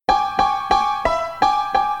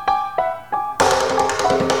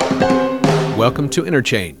Welcome to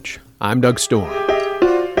Interchange. I'm Doug Storm.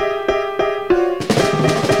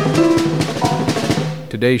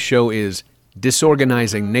 Today's show is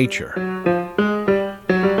Disorganizing Nature.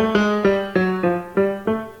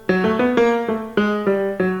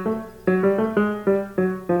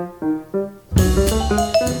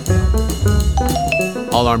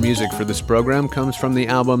 All our music for this program comes from the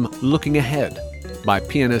album Looking Ahead by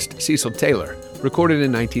pianist Cecil Taylor, recorded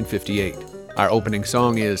in 1958. Our opening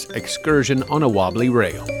song is Excursion on a Wobbly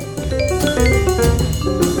Rail.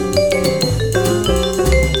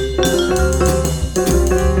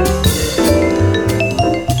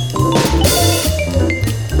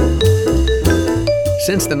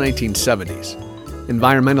 Since the 1970s,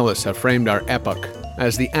 environmentalists have framed our epoch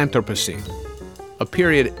as the Anthropocene, a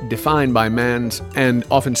period defined by man's, and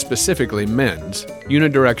often specifically men's,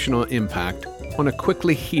 unidirectional impact on a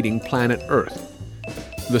quickly heating planet Earth.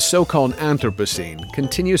 The so-called Anthropocene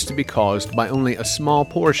continues to be caused by only a small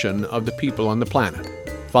portion of the people on the planet,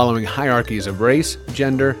 following hierarchies of race,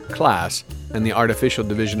 gender, class, and the artificial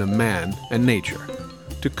division of man and nature.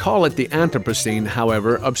 To call it the Anthropocene,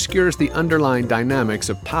 however, obscures the underlying dynamics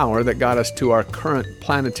of power that got us to our current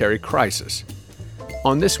planetary crisis.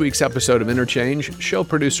 On this week's episode of Interchange, show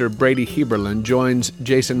producer Brady Heberlin joins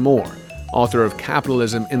Jason Moore, author of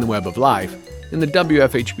Capitalism in the Web of Life, in the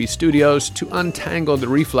WFHB studios to untangle the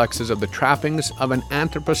reflexes of the trappings of an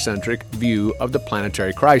anthropocentric view of the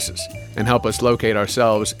planetary crisis and help us locate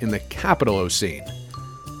ourselves in the Capitalocene.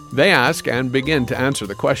 They ask and begin to answer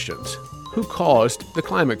the questions. Who caused the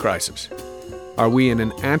climate crisis? Are we in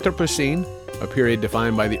an Anthropocene, a period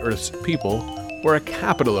defined by the Earth's people, or a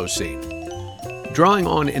Capitalocene? Drawing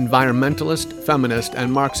on environmentalist, feminist,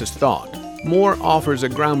 and Marxist thought, Moore offers a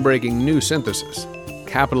groundbreaking new synthesis: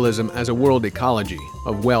 capitalism as a world ecology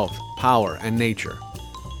of wealth, power, and nature.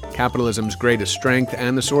 Capitalism's greatest strength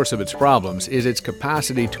and the source of its problems is its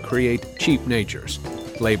capacity to create cheap natures,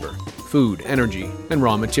 labor, food, energy, and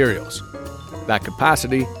raw materials. That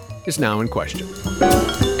capacity is now in question.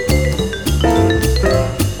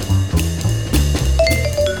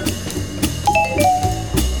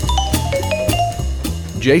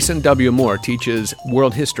 Jason W. Moore teaches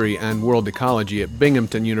world history and world ecology at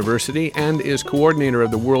Binghamton University and is coordinator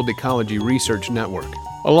of the World Ecology Research Network.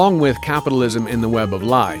 Along with Capitalism in the Web of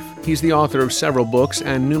Life, he's the author of several books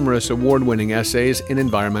and numerous award-winning essays in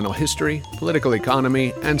environmental history, political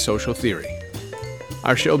economy, and social theory.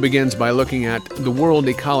 Our show begins by looking at the world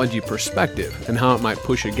ecology perspective and how it might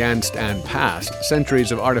push against and past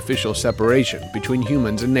centuries of artificial separation between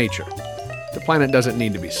humans and nature. The planet doesn't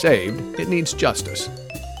need to be saved, it needs justice.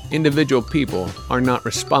 Individual people are not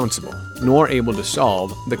responsible nor able to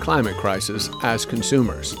solve the climate crisis as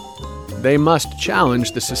consumers. They must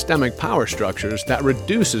challenge the systemic power structures that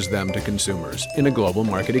reduces them to consumers in a global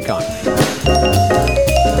market economy.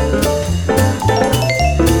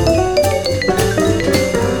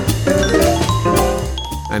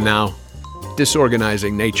 And now,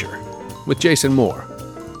 Disorganizing Nature with Jason Moore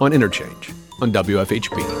on Interchange on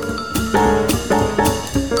WFHB.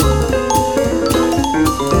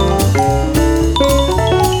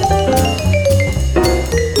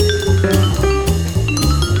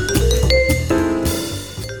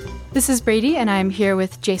 This is Brady, and I'm here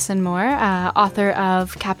with Jason Moore, author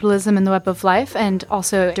of Capitalism in the Web of Life and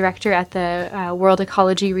also director at the World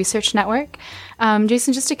Ecology Research Network.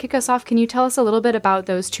 Jason, just to kick us off, can you tell us a little bit about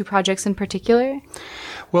those two projects in particular?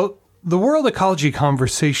 Well, the World Ecology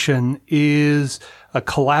Conversation is a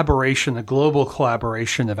collaboration, a global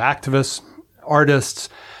collaboration of activists, artists,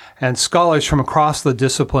 and scholars from across the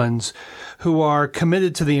disciplines who are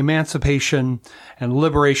committed to the emancipation and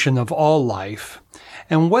liberation of all life.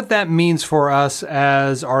 And what that means for us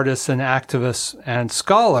as artists and activists and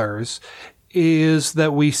scholars is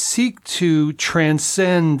that we seek to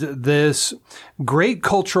transcend this great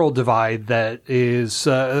cultural divide that is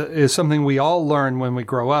something we all learn when we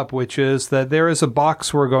grow up, which is that there is a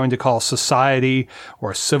box we're going to call society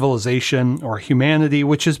or civilization or humanity,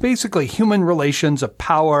 which is basically human relations of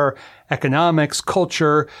power, economics,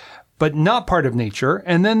 culture, but not part of nature.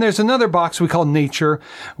 And then there's another box we call nature,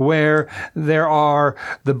 where there are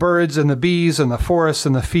the birds and the bees and the forests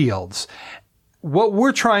and the fields. What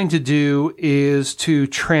we're trying to do is to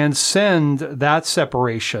transcend that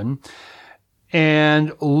separation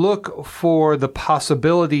and look for the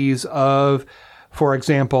possibilities of, for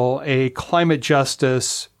example, a climate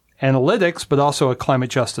justice analytics, but also a climate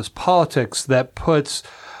justice politics that puts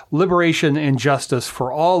liberation and justice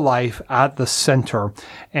for all life at the center,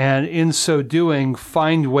 and in so doing,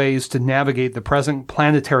 find ways to navigate the present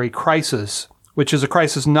planetary crisis, which is a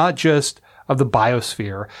crisis not just of the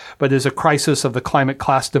biosphere, but is a crisis of the climate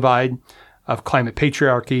class divide, of climate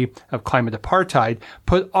patriarchy, of climate apartheid,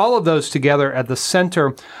 put all of those together at the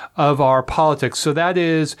center of our politics. So that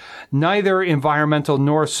is neither environmental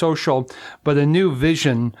nor social, but a new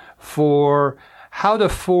vision for how to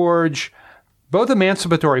forge both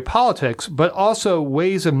emancipatory politics, but also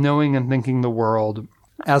ways of knowing and thinking the world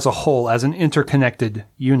as a whole, as an interconnected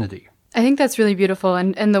unity. I think that's really beautiful,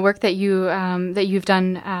 and the work that you've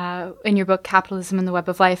done in your book "Capitalism and the Web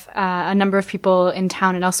of Life," a number of people in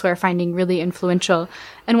town and elsewhere are finding really influential.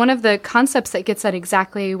 And one of the concepts that gets at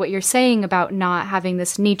exactly what you're saying about not having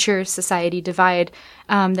this nature-society divide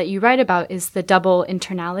that you write about is the double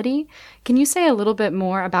internality. Can you say a little bit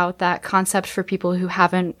more about that concept for people who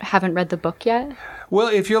haven't read the book yet? Well,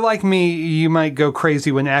 if you're like me, you might go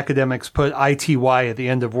crazy when academics put ITY at the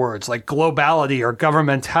end of words, like globality or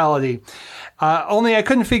governmentality. Only I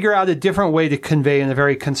couldn't figure out a different way to convey in a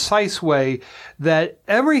very concise way that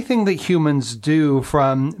everything that humans do,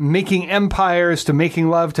 from making empires to making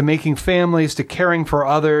love to making families to caring for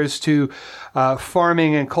others to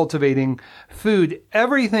farming and cultivating food,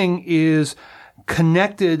 everything is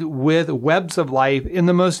connected with webs of life in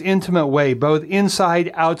the most intimate way, both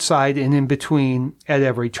inside, outside, and in between at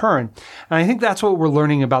every turn. And I think that's what we're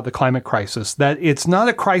learning about the climate crisis, that it's not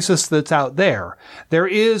a crisis that's out there. There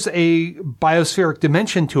is a biospheric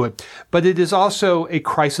dimension to it, but it is also a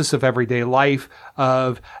crisis of everyday life,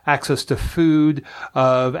 of access to food,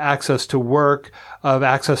 of access to work, of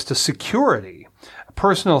access to security,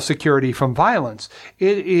 personal security from violence.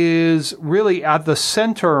 It is really at the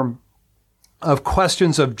center of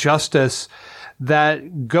questions of justice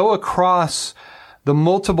that go across the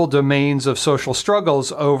multiple domains of social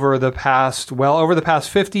struggles over the past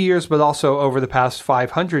 50 years, but also over the past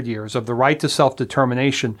 500 years, of the right to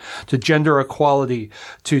self-determination, to gender equality,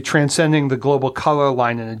 to transcending the global color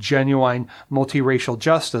line and a genuine multiracial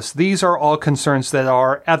justice. These are all concerns that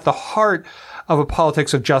are at the heart of a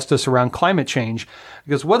politics of justice around climate change.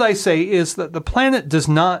 Because what I say is that the planet does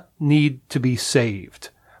not need to be saved.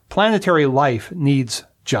 Planetary life needs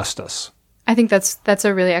justice. I think that's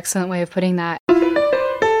a really excellent way of putting that.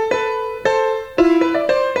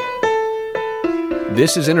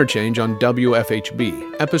 This is Interchange on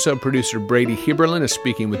WFHB. Episode producer Brady Heberlin is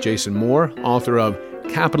speaking with Jason Moore, author of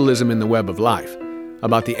Capitalism in the Web of Life,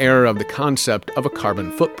 about the era of the concept of a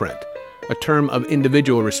carbon footprint, a term of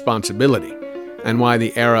individual responsibility, and why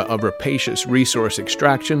the era of rapacious resource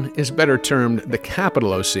extraction is better termed the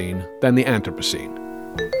Capitalocene than the Anthropocene.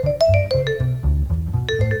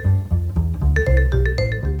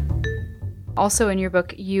 Also in your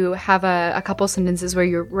book, you have a couple sentences where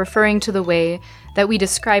you're referring to the way that we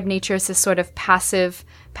describe nature as this sort of passive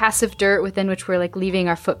dirt within which we're like leaving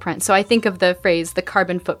our footprint. So I think of the phrase the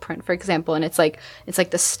carbon footprint, for example, and it's like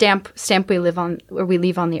the stamp we live on or we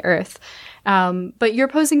leave on the earth. But you're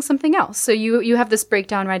posing something else. So you have this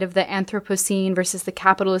breakdown, right, of the Anthropocene versus the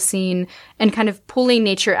Capitalocene, and kind of pulling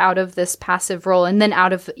nature out of this passive role and then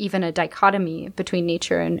out of even a dichotomy between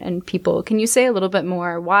nature and people. Can you say a little bit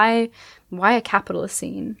more? Why a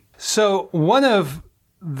Capitalocene? So one of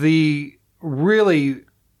the really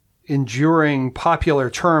enduring popular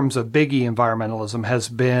terms of biggie environmentalism has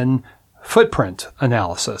been footprint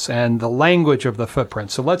analysis and the language of the footprint.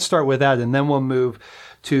 So let's start with that, and then we'll move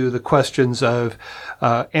to the questions of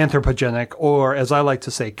anthropogenic, or as I like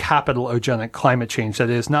to say, capitalogenic climate change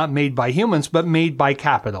that is not made by humans, but made by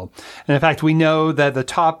capital. And in fact, we know that the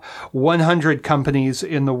top 100 companies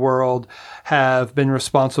in the world have been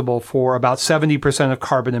responsible for about 70% of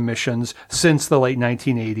carbon emissions since the late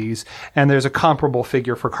 1980s. And there's a comparable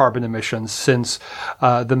figure for carbon emissions since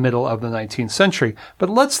the middle of the 19th century.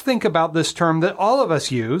 But let's think about this term that all of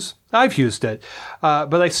us use. I've used it,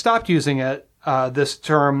 but I stopped using it. This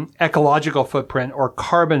term ecological footprint or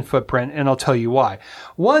carbon footprint, and I'll tell you why.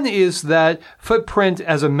 One is that footprint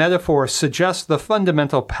as a metaphor suggests the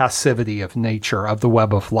fundamental passivity of nature, of the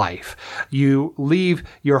web of life. You leave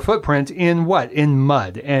your footprint in what? In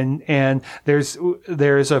mud. And there's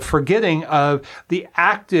a forgetting of the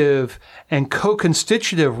active and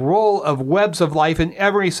co-constitutive role of webs of life in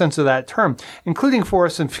every sense of that term, including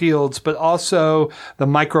forests and fields, but also the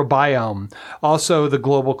microbiome, also the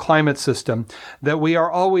global climate system, that we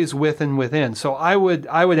are always with and within. So I would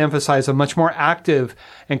emphasize a much more active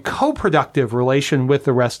and co-productive relation with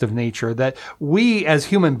the rest of nature, that we as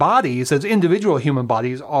human bodies, as individual human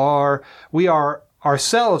bodies, we are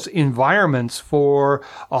ourselves environments for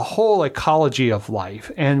a whole ecology of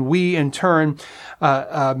life. And we, in turn,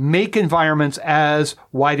 make environments as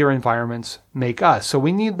wider environments make us. So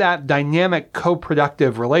we need that dynamic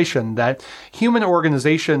co-productive relation that human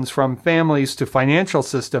organizations, from families to financial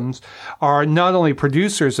systems, are not only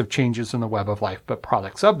producers of changes in the web of life, but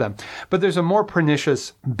products of them. But there's a more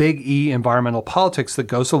pernicious big E environmental politics that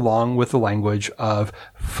goes along with the language of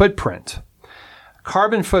footprint.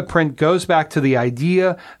 Carbon footprint goes back to the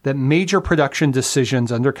idea that major production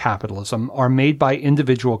decisions under capitalism are made by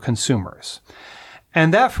individual consumers.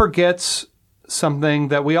 And that forgets something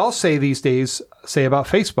that we all say these days, say about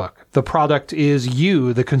Facebook. The product is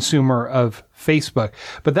you, the consumer of Facebook.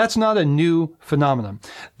 But that's not a new phenomenon.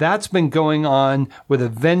 That's been going on with a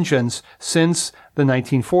vengeance since the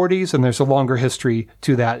 1940s, and there's a longer history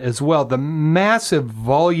to that as well. The massive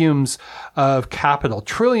volumes of capital,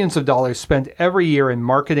 trillions of dollars spent every year in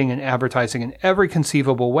marketing and advertising in every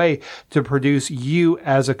conceivable way to produce you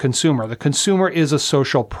as a consumer. The consumer is a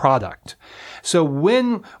social product. So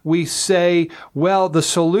when we say, well, the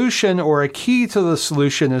solution or a key to the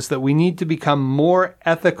solution is that we need to become more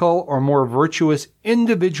ethical or more virtuous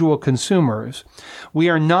individual consumers, we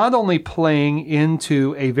are not only playing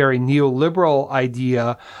into a very neoliberal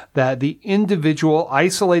idea that the individual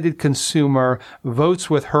isolated consumer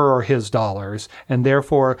votes with her or his dollars and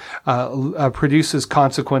therefore produces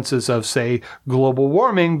consequences of, say, global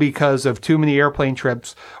warming because of too many airplane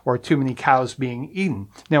trips or too many cows being eaten.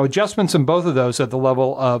 Now, adjustments in both of those at the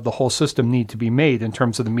level of the whole system need to be made in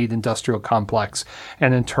terms of the meat industrial complex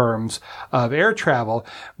and in terms of air travel,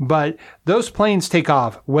 but those planes take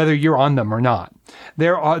off whether you're on them or not.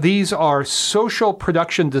 These are social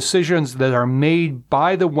production decisions that are made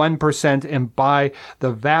by the 1% and by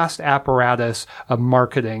the vast apparatus of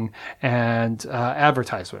marketing and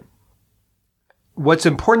advertisement. What's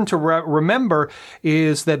important to remember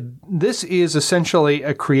is that this is essentially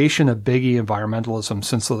a creation of biggie environmentalism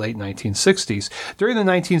since the late 1960s. During the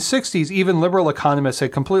 1960s, even liberal economists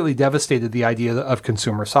had completely devastated the idea of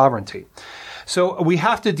consumer sovereignty. So we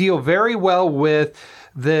have to deal very well with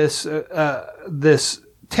this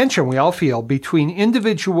tension we all feel between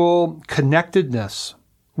individual connectedness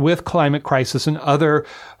with climate crisis and other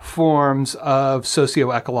forms of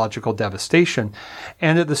socio-ecological devastation,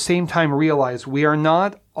 and at the same time realize we are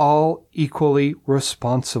not all equally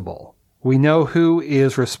responsible. We know who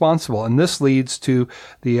is responsible, and this leads to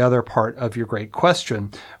the other part of your great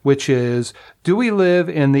question, which is, do we live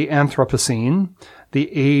in the Anthropocene, the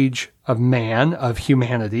age of man, of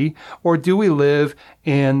humanity, or do we live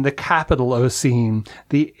in the Capitalocene,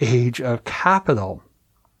 the age of capital?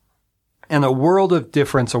 And a world of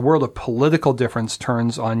difference, a world of political difference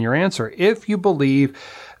turns on your answer. If you believe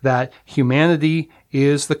that humanity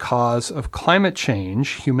is the cause of climate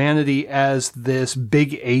change, humanity as this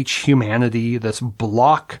big H humanity, this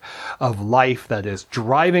block of life that is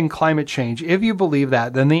driving climate change, if you believe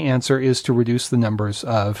that, then the answer is to reduce the numbers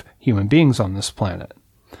of human beings on this planet.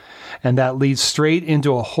 And that leads straight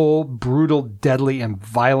into a whole brutal, deadly, and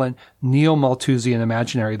violent neo-Malthusian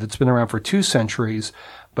imaginary that's been around for 2 centuries,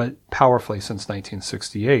 but powerfully since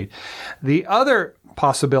 1968. The other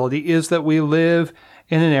possibility is that we live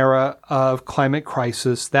in an era of climate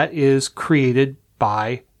crisis that is created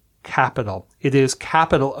by capital. It is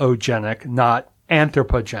capitalogenic, not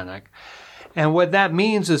anthropogenic. And what that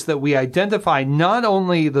means is that we identify not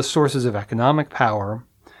only the sources of economic power,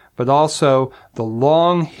 but also the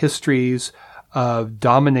long histories of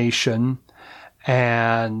domination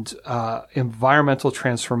and environmental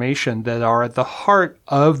transformation that are at the heart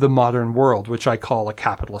of the modern world, which I call a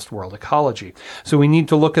capitalist world ecology. So we need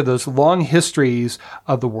to look at those long histories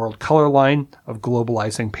of the world color line, of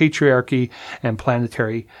globalizing patriarchy and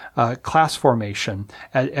planetary class formation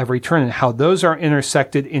at every turn, and how those are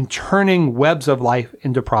intersected in turning webs of life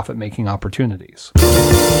into profit-making opportunities.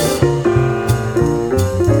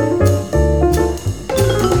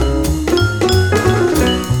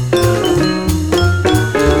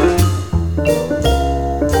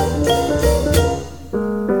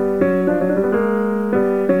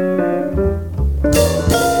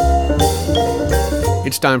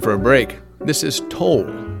 It's time for a break. This is Toll,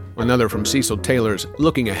 another from Cecil Taylor's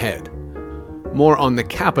Looking Ahead. More on the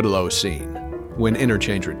Capitalocene when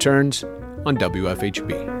Interchange returns on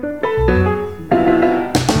WFHB.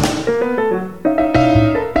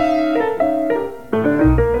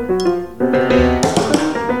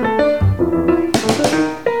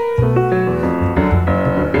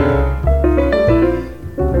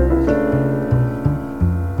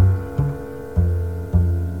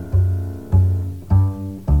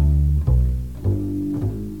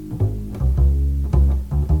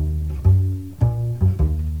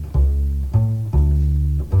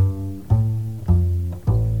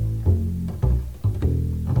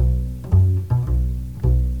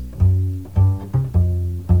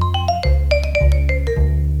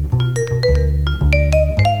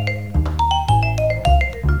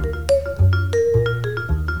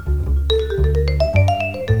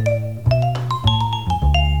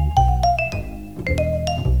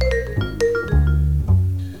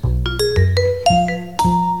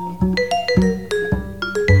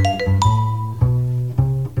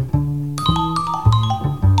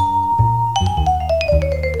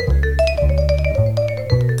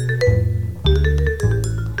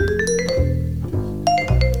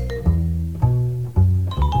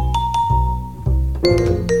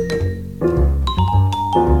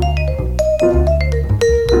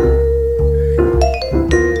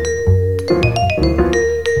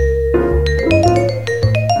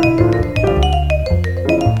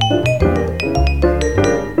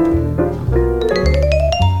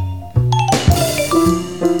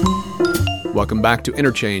 Welcome back to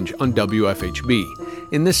Interchange on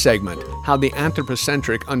WFHB. In this segment, how the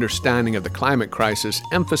anthropocentric understanding of the climate crisis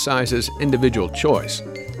emphasizes individual choice,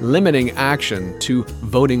 limiting action to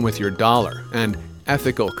voting with your dollar and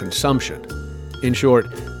ethical consumption. In short,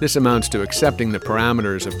 this amounts to accepting the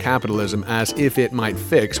parameters of capitalism as if it might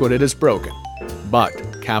fix what it has broken.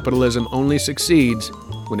 But capitalism only succeeds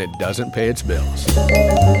when it doesn't pay its bills.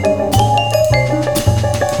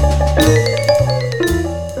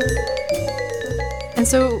 And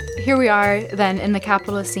so here we are then in the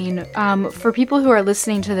capitalist scene. For people who are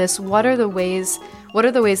listening to this, what are the ways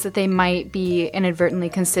that they might be inadvertently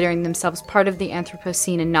considering themselves part of the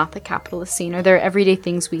Anthropocene and not the capitalist scene? Are there everyday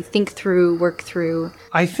things we think through, work through?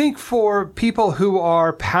 I think for people who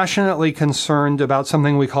are passionately concerned about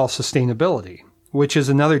something we call sustainability, which is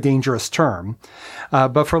another dangerous term,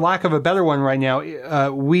 but for lack of a better one right now,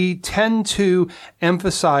 we tend to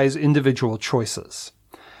emphasize individual choices.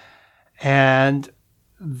 And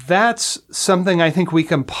that's something I think we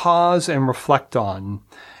can pause and reflect on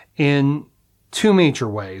in two major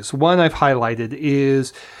ways. One I've highlighted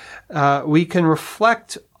is we can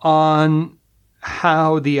reflect on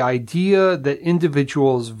how the idea that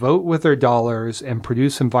individuals vote with their dollars and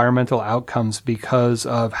produce environmental outcomes because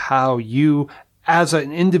of how you, as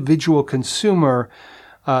an individual consumer,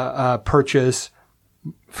 purchase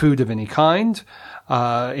food of any kind,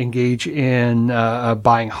 engage in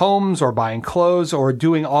buying homes or buying clothes or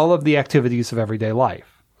doing all of the activities of everyday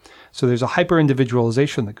life. So there's a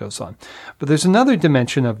hyper-individualization that goes on. But there's another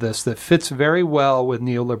dimension of this that fits very well with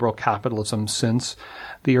neoliberal capitalism since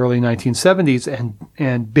the early 1970s,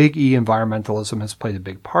 and big E environmentalism has played a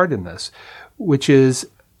big part in this, which is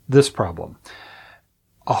this problem.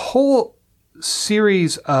 A whole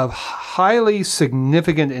series of highly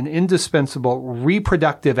significant and indispensable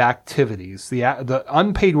reproductive activities, the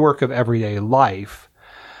unpaid work of everyday life,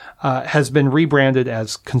 has been rebranded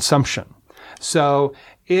as consumption. So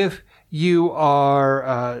if you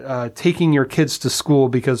are taking your kids to school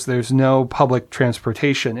because there's no public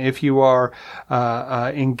transportation, if you are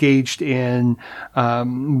engaged in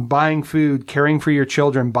buying food, caring for your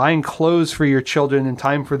children, buying clothes for your children in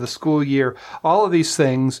time for the school year, all of these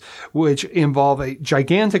things which involve a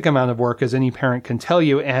gigantic amount of work, as any parent can tell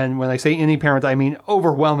you. And when I say any parent, I mean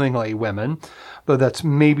overwhelmingly women, though that's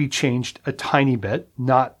maybe changed a tiny bit,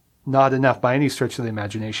 not enough by any stretch of the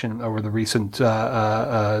imagination over the recent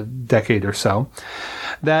decade or so,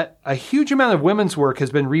 that a huge amount of women's work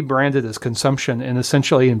has been rebranded as consumption and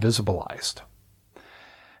essentially invisibilized.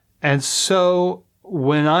 And so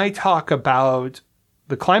when I talk about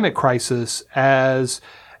the climate crisis as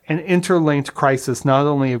an interlinked crisis, not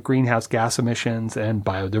only of greenhouse gas emissions and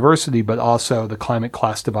biodiversity, but also the climate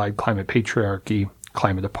class divide, climate patriarchy,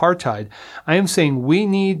 climate apartheid, I am saying we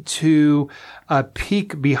need to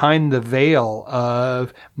peek behind the veil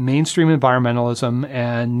of mainstream environmentalism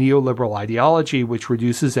and neoliberal ideology, which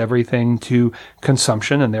reduces everything to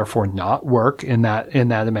consumption and therefore not work in that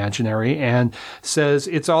imaginary, and says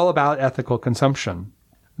it's all about ethical consumption.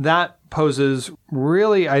 That poses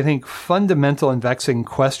really, I think, fundamental and vexing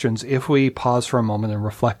questions if we pause for a moment and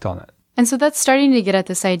reflect on it. And so that's starting to get at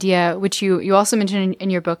this idea, which you also mentioned in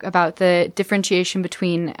your book, about the differentiation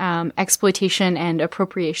between exploitation and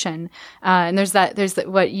appropriation. And there's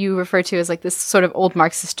what you refer to as like this sort of old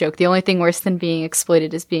Marxist joke: the only thing worse than being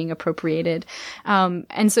exploited is being appropriated.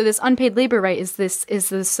 And so this unpaid labor right is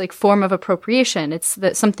this like form of appropriation. It's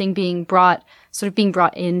that something being brought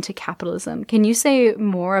into capitalism. Can you say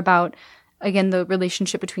more about, again, the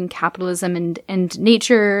relationship between capitalism and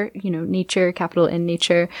nature, nature, capital in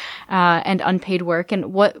nature, and unpaid work, and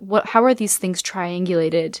how are these things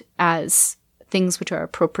triangulated as things which are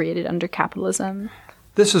appropriated under capitalism?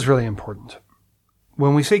 This is really important.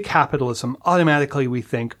 When we say capitalism, automatically we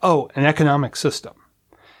think, an economic system.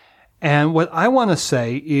 And what I want to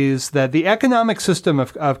say is that the economic system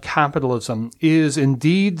of capitalism is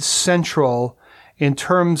indeed central in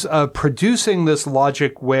terms of producing this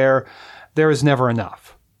logic where there is never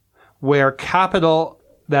enough, where capital,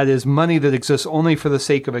 that is money that exists only for the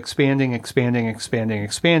sake of expanding,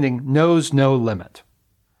 knows no limit.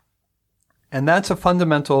 And that's a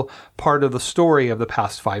fundamental part of the story of the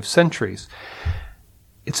past 5 centuries.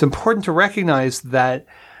 It's important to recognize that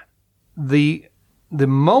the the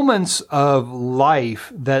moments of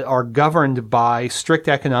life that are governed by strict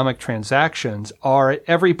economic transactions are at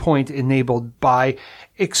every point enabled by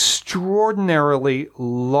extraordinarily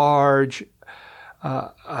large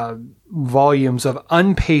volumes of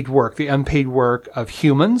unpaid work, the unpaid work of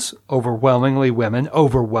humans, overwhelmingly women,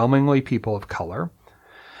 overwhelmingly people of color,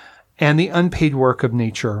 and the unpaid work of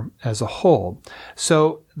nature as a whole.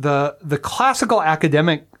 So the classical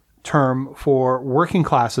academic term for working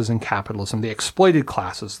classes in capitalism, the exploited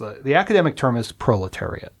classes, the academic term is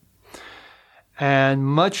proletariat. And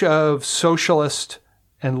much of socialist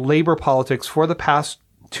and labor politics for the past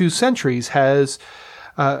 2 centuries has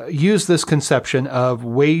used this conception of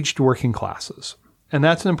waged working classes. And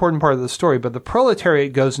that's an important part of the story. But the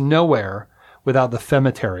proletariat goes nowhere without the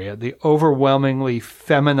femitariat, the overwhelmingly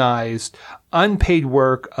feminized, unpaid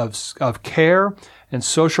work of care and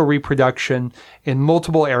social reproduction in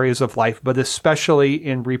multiple areas of life, but especially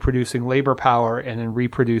in reproducing labor power and in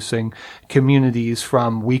reproducing communities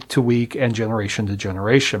from week to week and generation to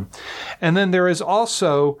generation. And then there is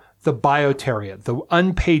also the biotariat, the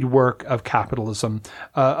unpaid work of capitalism,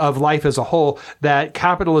 of life as a whole, that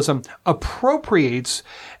capitalism appropriates,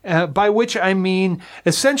 by which I mean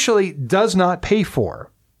essentially does not pay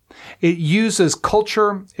for. It uses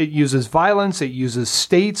culture, it uses violence, it uses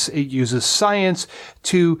states, it uses science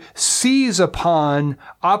to seize upon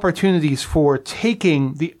opportunities for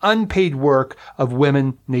taking the unpaid work of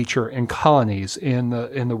women, nature, and colonies, in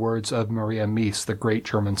the words of Maria Mies, the great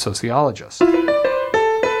German sociologist.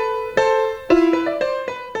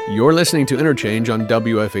 You're listening to Interchange on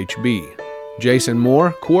WFHB. Jason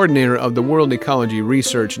Moore, coordinator of the World Ecology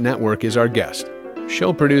Research Network, is our guest.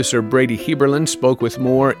 Show producer Brady Heberlin spoke with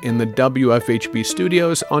Moore in the WFHB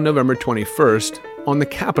studios on November 21st on the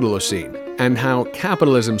Capitalocene and how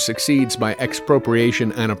capitalism succeeds by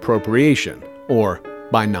expropriation and appropriation, or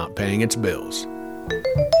by not paying its bills.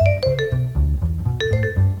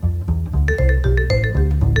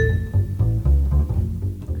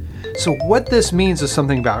 So what this means is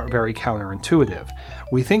something very counterintuitive.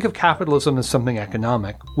 We think of capitalism as something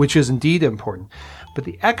economic, which is indeed important. But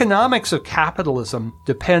the economics of capitalism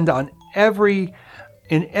depend in every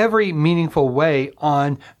meaningful way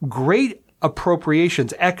on great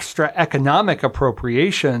appropriations, extra economic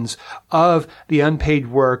appropriations of the unpaid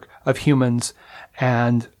work of humans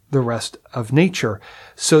and the rest of nature.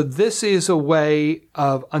 So this is a way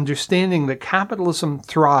of understanding that capitalism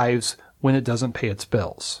thrives when it doesn't pay its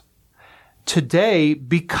bills. Today,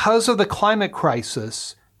 because of the climate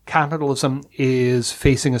crisis, capitalism is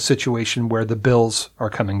facing a situation where the bills are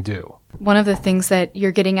coming due. One of the things that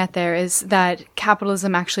you're getting at there is that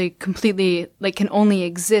capitalism actually completely can only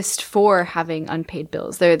exist for having unpaid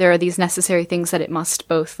bills. There are these necessary things that it must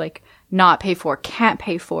both not pay for, can't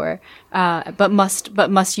pay for, but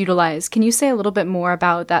must utilize. Can you say a little bit more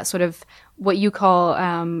about that sort of what you call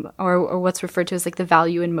or what's referred to as the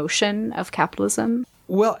value in motion of capitalism?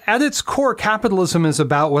 Well, at its core, capitalism is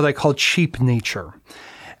about what I call cheap nature.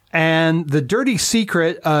 And the dirty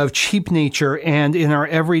secret of cheap nature and in our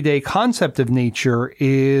everyday concept of nature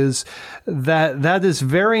is that is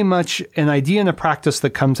very much an idea and a practice that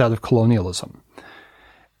comes out of colonialism.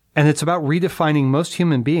 And it's about redefining most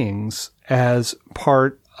human beings as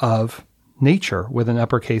part of nature with an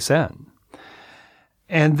uppercase N.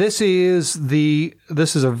 And this is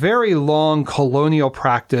a very long colonial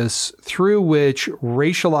practice through which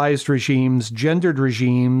racialized regimes, gendered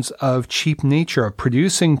regimes of cheap nature, of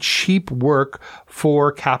producing cheap work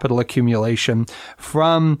for capital accumulation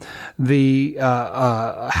from the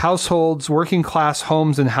households, working class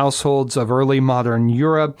homes and households of early modern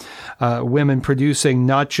Europe, women producing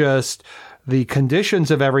not just the conditions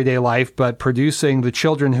of everyday life, but producing the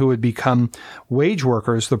children who would become wage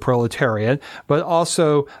workers, the proletariat, but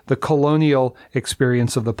also the colonial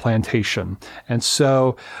experience of the plantation. And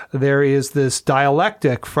so there is this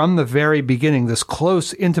dialectic from the very beginning, this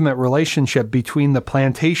close, intimate relationship between the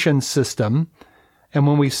plantation system. And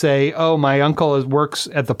when we say, oh, my uncle works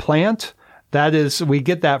at the plant, we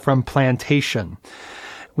get that from plantation.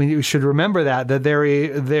 We should remember that there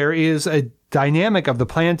is a dynamic of the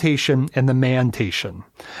plantation and the mantation,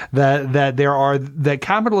 that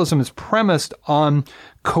capitalism is premised on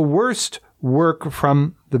coerced work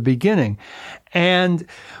from the beginning. And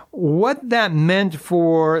what that meant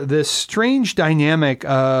for this strange dynamic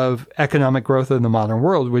of economic growth in the modern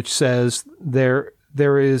world, which says there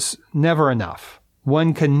is never enough.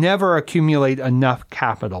 One can never accumulate enough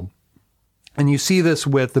capital. And you see this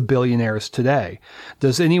with the billionaires today.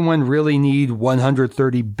 Does anyone really need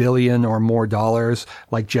 $130 billion or more dollars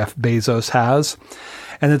like Jeff Bezos has?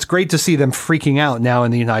 And it's great to see them freaking out now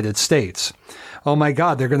in the United States. Oh my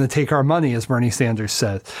God, they're going to take our money, as Bernie Sanders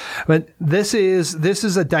said. But this is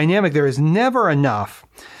a dynamic. There is never enough.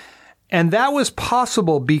 And that was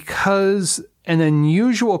possible because an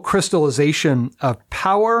unusual crystallization of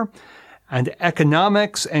power and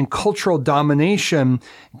economics and cultural domination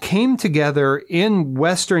came together in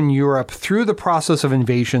Western Europe through the process of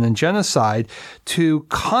invasion and genocide to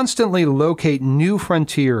constantly locate new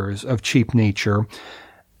frontiers of cheap nature.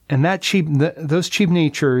 And those cheap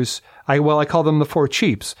natures, I call them the four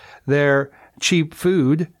cheaps. They're cheap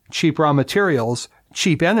food, cheap raw materials,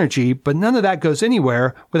 cheap energy, but none of that goes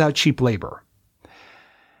anywhere without cheap labor.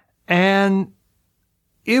 And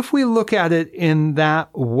if we look at it in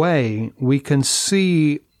that way, we can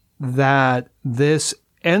see that this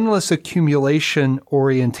endless accumulation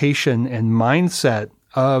orientation and mindset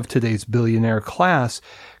of today's billionaire class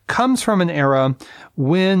comes from an era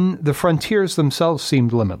when the frontiers themselves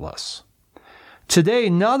seemed limitless. Today,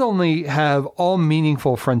 not only have all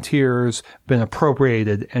meaningful frontiers been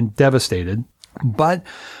appropriated and devastated, but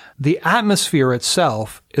the atmosphere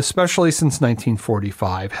itself, especially since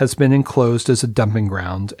 1945, has been enclosed as a dumping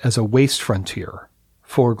ground, as a waste frontier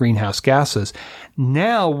for greenhouse gases.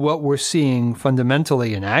 Now, what we're seeing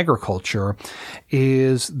fundamentally in agriculture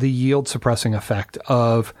is the yield suppressing effect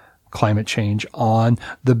of climate change on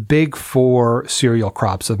the big four cereal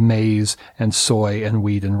crops of maize and soy and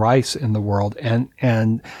wheat and rice in the world.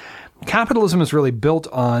 And capitalism is really built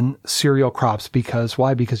on cereal crops because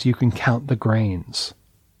why? Because you can count the grains.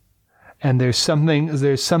 And there's something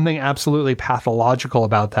absolutely pathological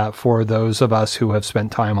about that for those of us who have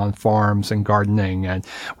spent time on farms and gardening, and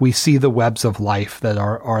we see the webs of life that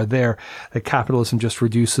are there, that capitalism just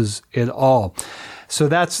reduces it all. So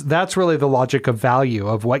that's really the logic of value,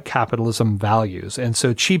 of what capitalism values. And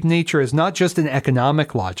so cheap nature is not just an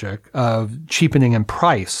economic logic of cheapening in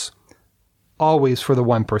price, always for the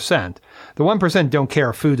 1%. The 1% don't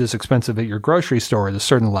care if food is expensive at your grocery store at a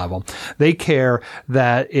certain level. They care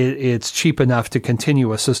that it's cheap enough to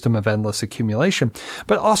continue a system of endless accumulation,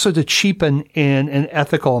 but also to cheapen in an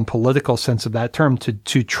ethical and political sense of that term,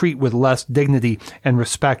 to treat with less dignity and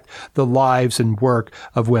respect the lives and work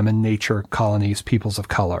of women, nature, colonies, peoples of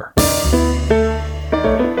color.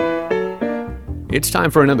 It's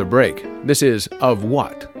time for another break. This is Of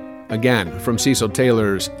What? Again, from Cecil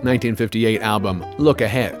Taylor's 1958 album, Look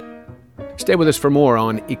Ahead. Stay with us for more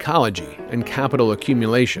on ecology and capital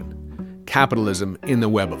accumulation, capitalism in the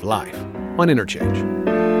web of life, on Interchange.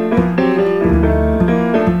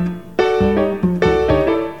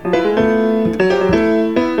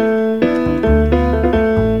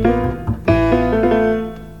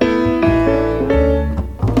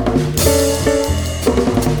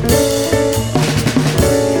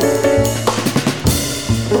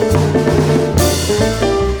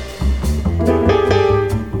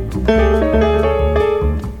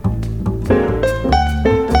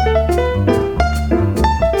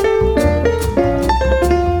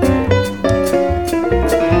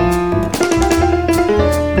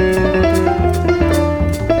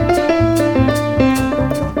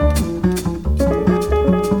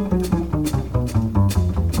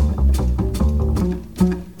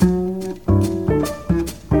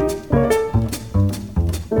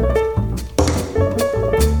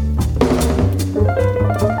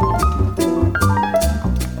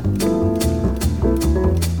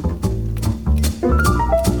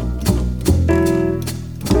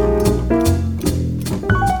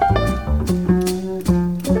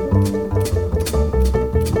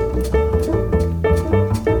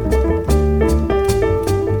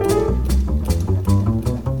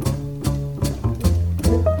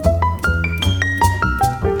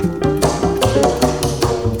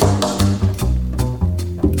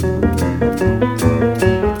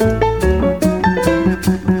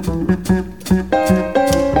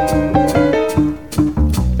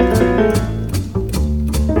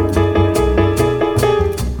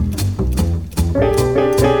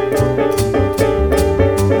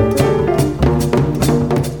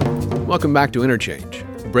 Welcome back to Interchange.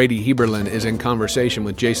 Brady Heberlin is in conversation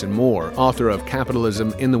with Jason Moore, author of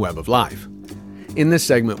Capitalism in the Web of Life. In this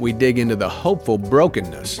segment, we dig into the hopeful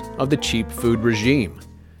brokenness of the cheap food regime.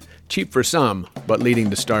 Cheap for some, but leading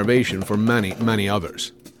to starvation for many, many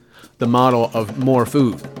others. The model of more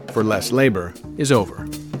food for less labor is over.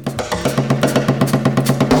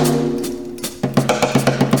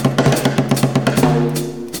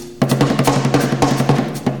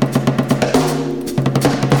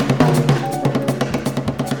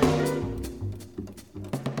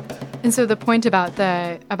 And so the point about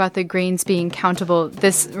the grains being countable,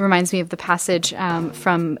 this reminds me of the passage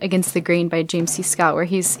from Against the Grain by James C. Scott, where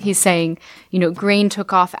he's saying, grain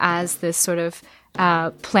took off as this sort of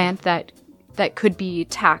plant that could be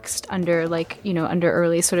taxed under under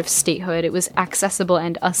early sort of statehood. It was accessible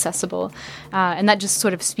and accessible. And that just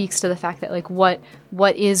sort of speaks to the fact that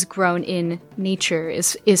what is grown in nature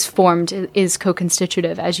is formed, is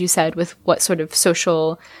co-constitutive, as you said, with what sort of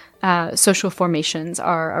social formations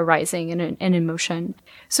are arising and in motion.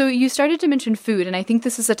 So you started to mention food, and I think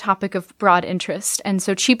this is a topic of broad interest. And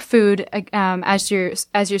so cheap food, as you're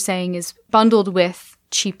saying, is bundled with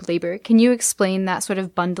cheap labor. Can you explain that sort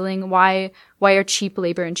of bundling? Why are cheap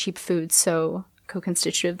labor and cheap food so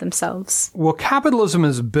co-constitutive themselves? Well, capitalism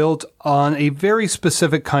is built on a very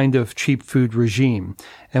specific kind of cheap food regime.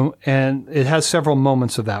 And it has several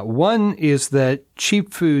moments of that. One is that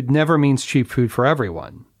cheap food never means cheap food for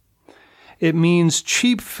everyone. It means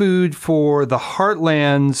cheap food for the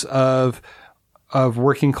heartlands of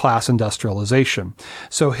working class industrialization.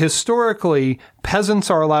 So historically, peasants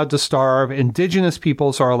are allowed to starve, indigenous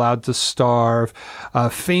peoples are allowed to starve.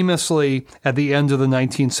 Famously, at the end of the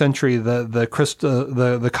 19th century,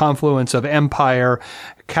 the confluence of empire,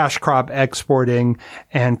 cash crop exporting,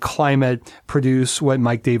 and climate produce what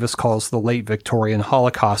Mike Davis calls the late Victorian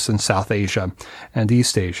Holocaust in South Asia and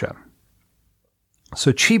East Asia.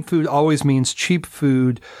 So cheap food always means cheap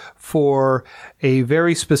food for a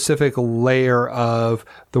very specific layer of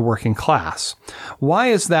the working class. Why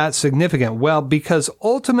is that significant? Well, because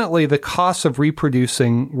ultimately the costs of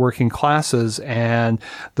reproducing working classes and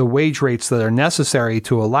the wage rates that are necessary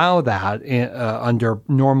to allow that under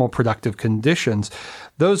normal productive conditions,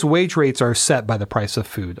 those wage rates are set by the price of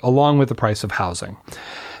food, along with the price of housing.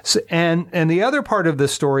 So, and the other part of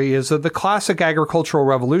this story is that the classic agricultural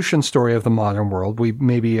revolution story of the modern world. We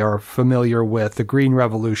maybe are familiar with the Green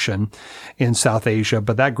Revolution in South Asia,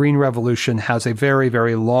 but that Green Revolution has a very,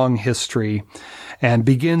 very long history and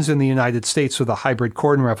begins in the United States with the hybrid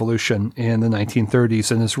corn revolution in the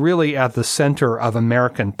 1930s and is really at the center of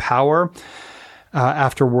American power.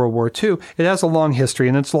 After World War II. It has a long history,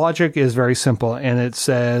 and its logic is very simple, and it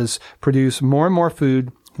says produce more and more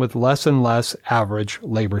food with less and less average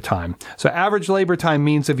labor time. So average labor time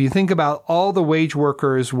means if you think about all the wage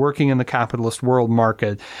workers working in the capitalist world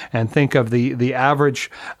market and think of the average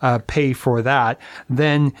pay for that,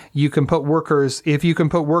 then you can put workers, if you can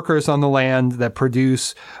put workers on the land that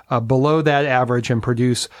produce below that average and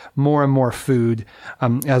produce more and more food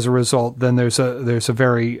as a result, then there's a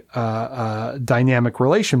very dynamic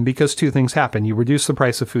relation because two things happen. You reduce the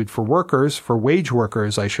price of food for workers, for wage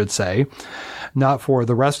workers, I should say, not for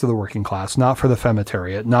the rest of the working class, not for the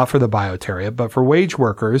femitariat, not for the biotariat, but for wage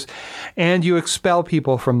workers, and you expel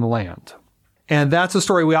people from the land. And that's a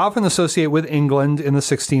story we often associate with England in the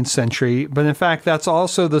 16th century, but in fact, that's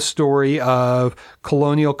also the story of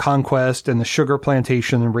colonial conquest and the sugar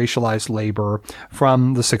plantation and racialized labor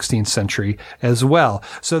from the 16th century as well.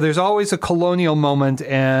 So there's always a colonial moment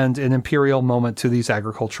and an imperial moment to these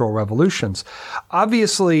agricultural revolutions.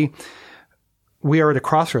 Obviously, we are at a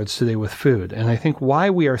crossroads today with food. And I think why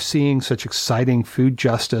we are seeing such exciting food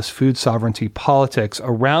justice, food sovereignty politics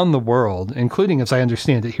around the world, including, as I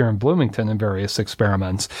understand it, here in Bloomington in various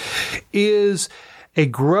experiments, is a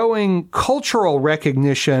growing cultural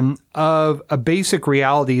recognition of a basic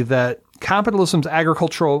reality that capitalism's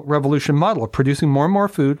agricultural revolution model of producing more and more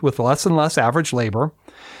food with less and less average labor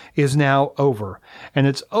is now over. And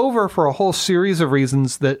it's over for a whole series of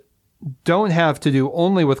reasons that don't have to do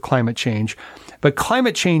only with climate change, but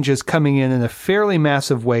climate change is coming in a fairly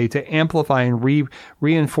massive way to amplify and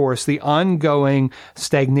reinforce the ongoing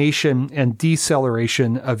stagnation and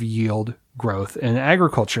deceleration of yield growth in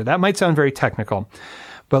agriculture. That might sound very technical,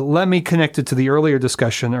 but let me connect it to the earlier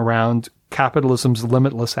discussion around capitalism's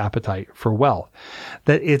limitless appetite for wealth.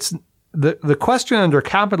 That it's the question under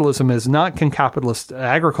capitalism is not, can capitalist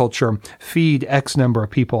agriculture feed X number of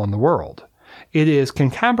people in the world? It is, can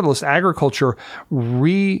capitalist agriculture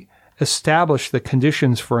re-establish the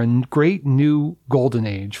conditions for a great new golden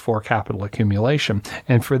age for capital accumulation?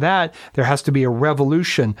 And for that, there has to be a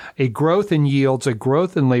revolution, a growth in yields, a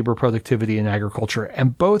growth in labor productivity in agriculture.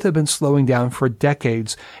 And both have been slowing down for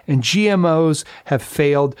decades. And GMOs have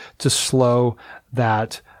failed to slow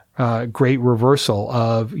that great reversal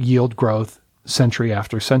of yield growth century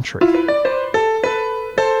after century.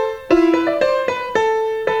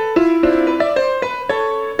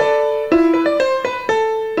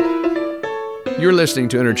 You're listening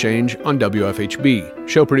to Interchange on WFHB.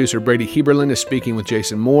 Show producer Brady Heberlin is speaking with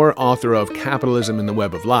Jason Moore, author of Capitalism in the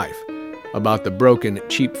Web of Life, about the broken,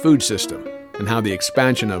 cheap food system and how the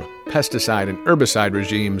expansion of pesticide and herbicide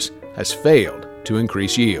regimes has failed to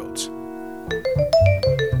increase yields.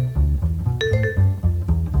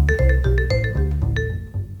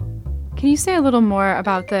 Can you say a little more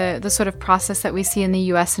about the sort of process that we see in the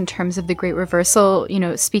U.S. in terms of the Great Reversal,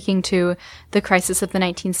 speaking to the crisis of the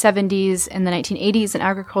 1970s and the 1980s in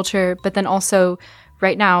agriculture, but then also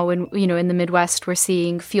right now when, in the Midwest, we're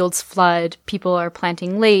seeing fields flood, people are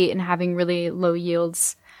planting late and having really low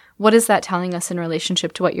yields. What is that telling us in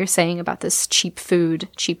relationship to what you're saying about this cheap food,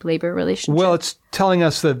 cheap labor relationship? Well, it's telling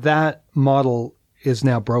us that model is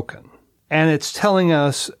now broken. And it's telling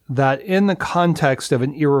us that in the context of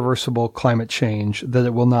an irreversible climate change, that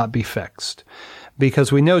it will not be fixed.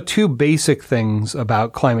 Because we know two basic things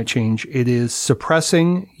about climate change. It is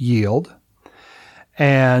suppressing yield,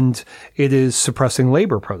 and it is suppressing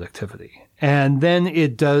labor productivity. And then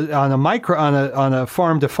it does on a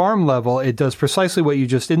farm to farm level, it does precisely what you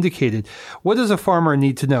just indicated. What does a farmer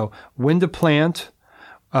need to know? When to plant,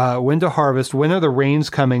 when to harvest, when are the rains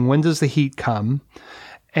coming, when does the heat come?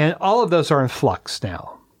 And all of those are in flux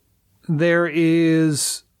now. There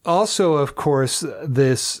is also, of course,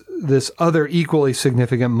 this other equally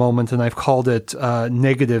significant moment, and I've called it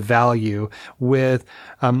negative value, with,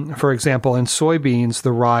 for example, in soybeans,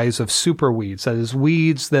 the rise of superweeds. That is,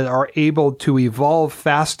 weeds that are able to evolve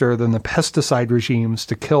faster than the pesticide regimes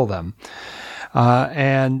to kill them.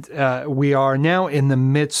 And we are now in the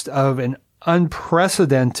midst of an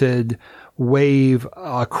unprecedented wave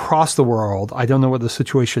across the world. I don't know what the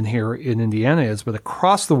situation here in Indiana is, but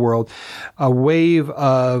across the world, a wave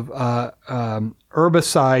of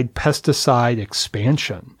herbicide, pesticide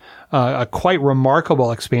expansion, a quite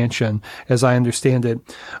remarkable expansion, as I understand it,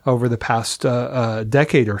 over the past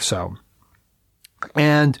decade or so.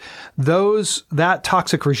 And that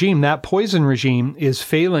toxic regime, that poison regime, is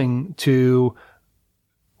failing to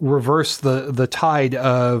reverse the tide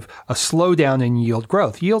of a slowdown in yield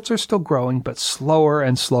growth. Yields are still growing, but slower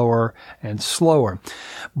and slower and slower.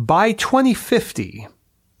 By 2050,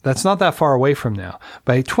 that's not that far away from now.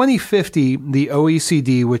 By 2050, the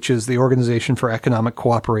OECD, which is the Organization for Economic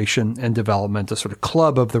Cooperation and Development, a sort of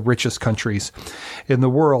club of the richest countries in the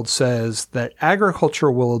world, says that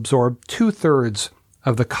agriculture will absorb 2/3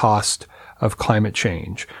 of the cost of climate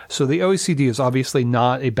change. So the OECD is obviously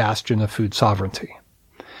not a bastion of food sovereignty.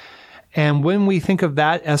 And when we think of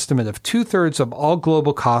that estimate of 2/3 of all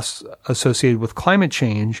global costs associated with climate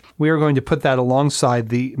change, we are going to put that alongside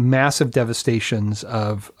the massive devastations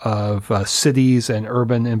of cities and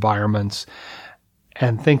urban environments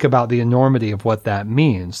and think about the enormity of what that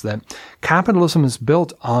means, that capitalism is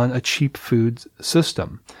built on a cheap food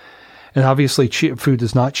system. And obviously, cheap food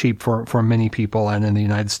is not cheap for many people. And in the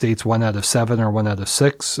United States, 1 out of 7 or 1 out of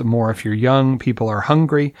 6, more if you're young, people are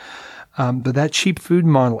hungry. But that cheap food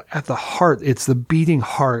model at the heart, it's the beating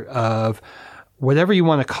heart of whatever you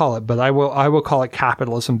want to call it, but I will call it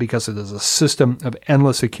capitalism because it is a system of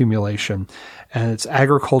endless accumulation, and its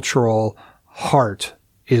agricultural heart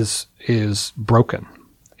is broken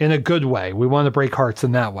in a good way. We want to break hearts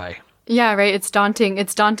in that way. Yeah, right. It's daunting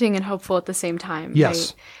and hopeful at the same time.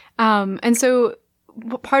 Yes. Right? And so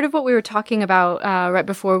part of what we were talking about right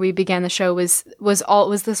before we began the show was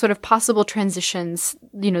the sort of possible transitions,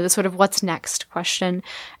 the sort of what's next question.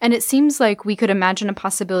 And it seems like we could imagine a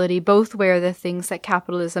possibility both where the things that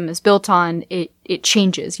capitalism is built on, it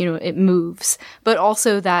changes, it moves, but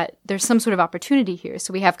also that there's some sort of opportunity here.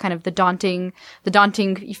 So we have kind of the daunting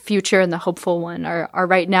future and the hopeful one are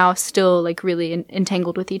right now still like really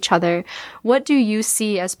entangled with each other. What do you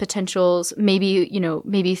see as potentials,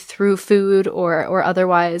 maybe through food or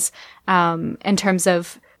otherwise, in terms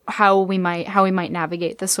of how we might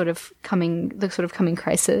navigate the sort of coming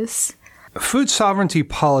crisis? Food sovereignty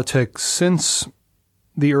politics since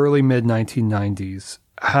the early mid-1990s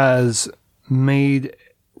has made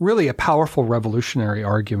really a powerful revolutionary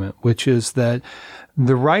argument, which is that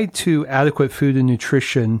the right to adequate food and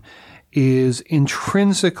nutrition is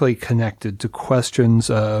intrinsically connected to questions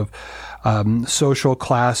of social,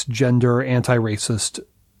 class, gender, anti-racist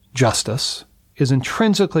justice, is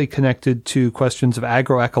intrinsically connected to questions of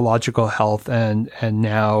agroecological health and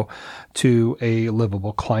now to a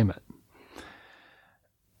livable climate.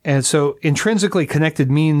 And so intrinsically connected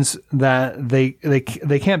means that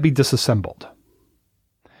they can't be disassembled.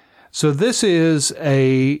 So this is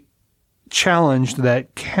a challenge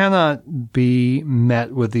that cannot be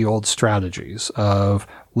met with the old strategies of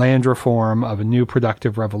land reform, of a new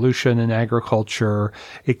productive revolution in agriculture.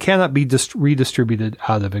 It cannot be redistributed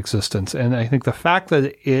out of existence. And I think the fact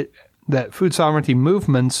that food sovereignty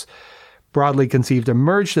movements, broadly conceived,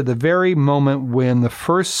 emerged at the very moment when the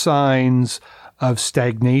first signs of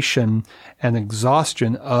stagnation and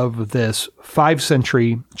exhaustion of this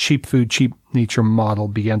 5th-century cheap food, cheap nature model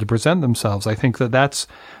began to present themselves. I think that's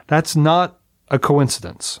not a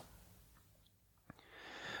coincidence.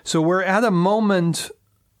 So we're at a moment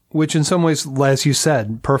which in some ways, as you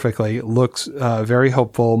said perfectly, looks very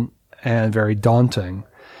hopeful and very daunting.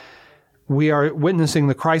 We are witnessing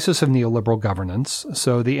the crisis of neoliberal governance.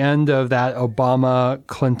 So the end of that Obama,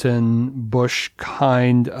 Clinton, Bush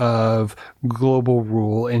kind of global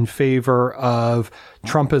rule in favor of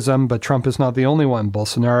Trumpism, but Trump is not the only one.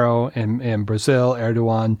 Bolsonaro in Brazil,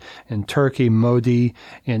 Erdogan in Turkey, Modi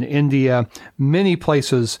in India, many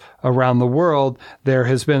places around the world. There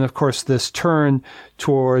has been, of course, this turn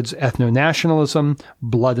towards ethno-nationalism,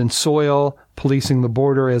 blood and soil, policing the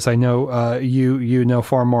border, as I know you know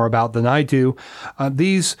far more about than I do.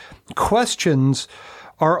 These questions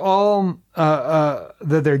are all that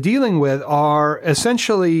they're dealing with are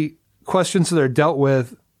essentially questions that are dealt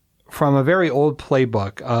with from a very old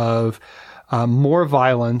playbook of more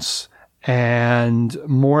violence and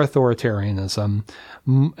more authoritarianism,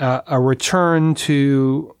 a return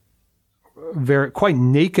to quite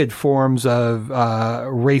naked forms of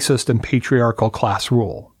racist and patriarchal class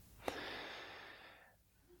rule.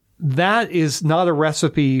 That is not a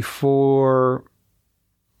recipe for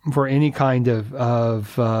any kind of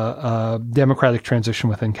democratic transition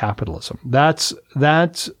within capitalism.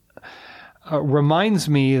 That reminds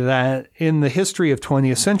me that in the history of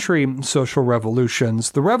 20th century social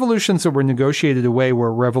revolutions, the revolutions that were negotiated away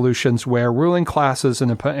were revolutions where ruling classes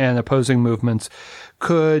and opposing movements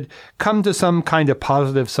could come to some kind of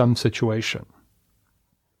positive sum situation.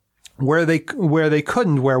 Where they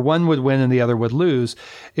couldn't, where one would win and the other would lose,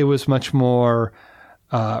 it was much more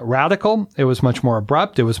radical, it was much more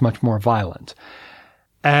abrupt, it was much more violent.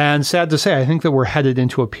 And sad to say, I think that we're headed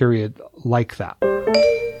into a period like that.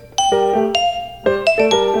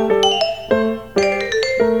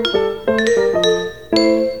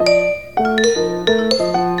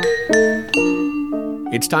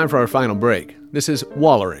 It's time for our final break. This is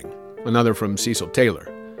Wallering, another from Cecil Taylor.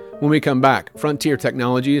 When we come back, frontier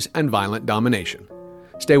technologies and violent domination.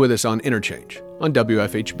 Stay with us on Interchange on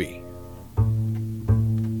WFHB.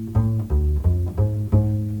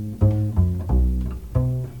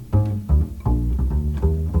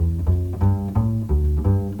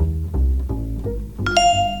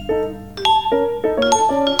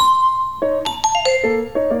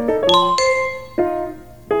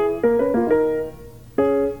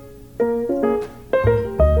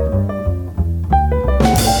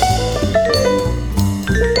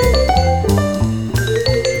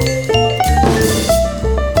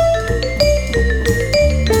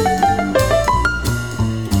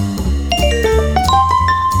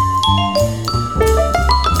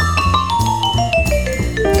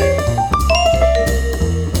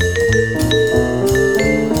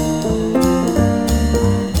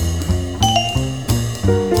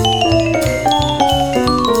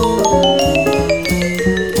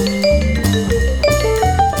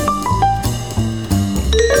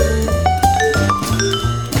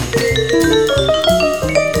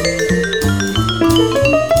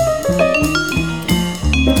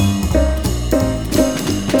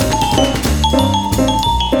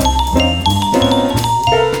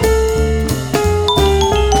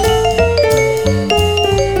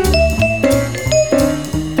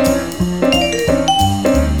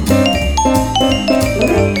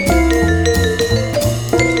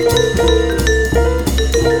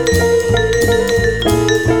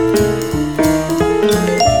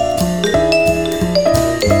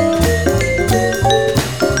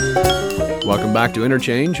 Back to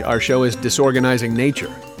Interchange. Our show is Disorganizing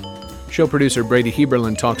Nature. Show producer Brady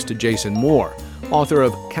Heberlin talks to Jason Moore, author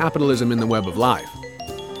of Capitalism in the Web of Life.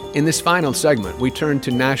 In this final segment, we turn to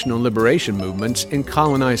national liberation movements in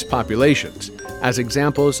colonized populations as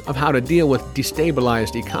examples of how to deal with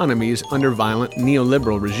destabilized economies under violent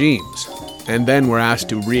neoliberal regimes. And then we're asked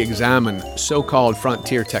to re-examine so-called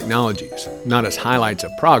frontier technologies, not as highlights of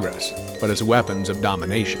progress, but as weapons of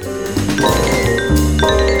domination.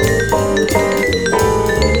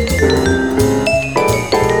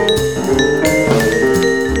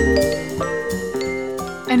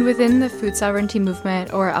 And within the food sovereignty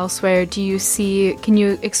movement or elsewhere, can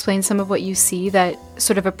you explain some of what you see that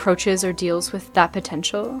sort of approaches or deals with that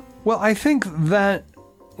potential? Well, I think that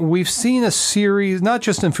we've seen a series, not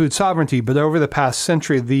just in food sovereignty, but over the past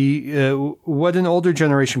century, what an older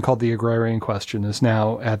generation called the agrarian question is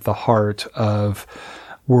now at the heart of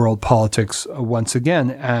world politics once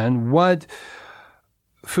again. And what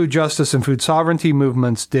food justice and food sovereignty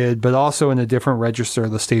movements did, but also in a different register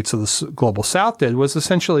the states of the global south did, was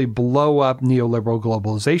essentially blow up neoliberal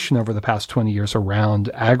globalization over the past 20 years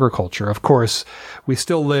around agriculture. Of course, we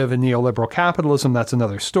still live in neoliberal capitalism. That's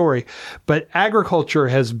another story. But agriculture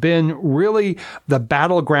has been really the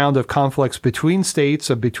battleground of conflicts between states,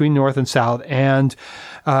 between North and South, and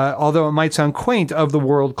although it might sound quaint, of the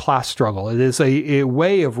world class struggle. It is a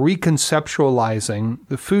way of reconceptualizing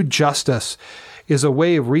the food justice is a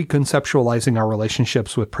way of reconceptualizing our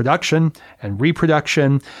relationships with production and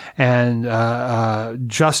reproduction and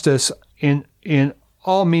justice in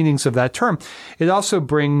all meanings of that term. It also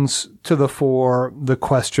brings to the fore the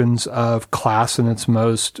questions of class in its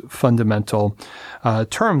most fundamental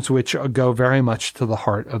terms, which go very much to the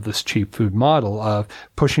heart of this cheap food model of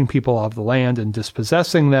pushing people off the land and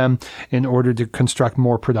dispossessing them in order to construct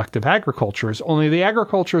more productive agricultures. Only the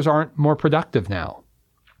agricultures aren't more productive now.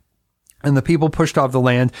 And the people pushed off the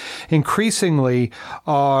land increasingly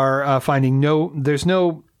are finding there's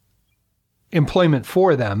no employment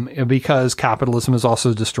for them because capitalism is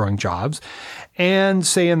also destroying jobs. And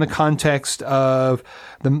say in the context of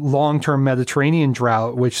the long-term Mediterranean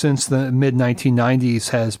drought, which since the mid-1990s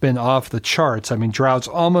has been off the charts. I mean, droughts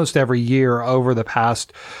almost every year over the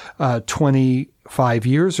past 25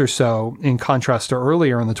 years or so, in contrast to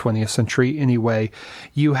earlier in the 20th century anyway.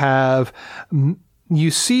 You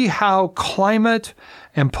see how climate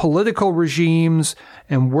and political regimes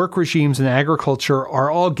and work regimes in agriculture are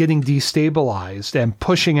all getting destabilized and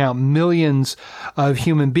pushing out millions of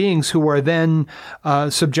human beings who are then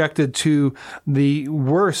subjected to the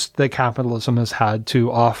worst that capitalism has had to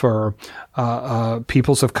offer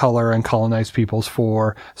peoples of color and colonized peoples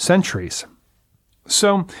for centuries.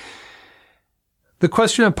 So the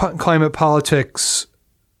question of climate politics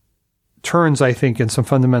turns, I think, in some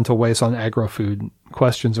fundamental ways on agro-food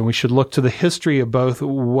questions, and we should look to the history of both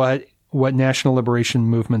what national liberation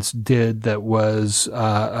movements did that was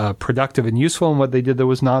productive and useful, and what they did that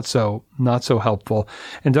was not so helpful,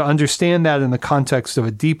 and to understand that in the context of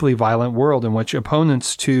a deeply violent world in which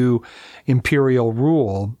opponents to imperial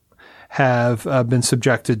rule have been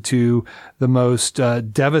subjected to the most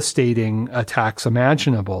devastating attacks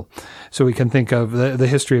imaginable. So we can think of the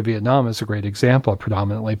history of Vietnam as a great example, a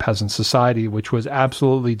predominantly peasant society, which was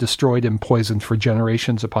absolutely destroyed and poisoned for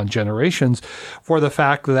generations upon generations for the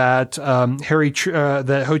fact that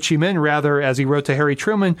that Ho Chi Minh, rather, as he wrote to Harry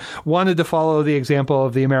Truman, wanted to follow the example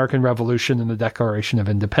of the American Revolution and the Declaration of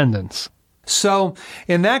Independence. So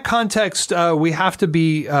in that context, we have to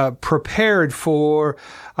be prepared for,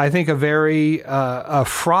 I think, a very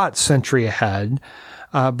fraught century ahead.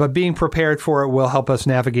 But being prepared for it will help us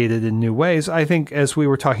navigate it in new ways. I think, as we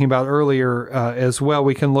were talking about earlier as well,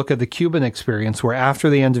 we can look at the Cuban experience, where after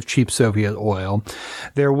the end of cheap Soviet oil,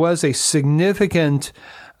 there was a significant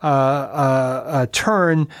a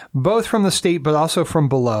turn both from the state but also from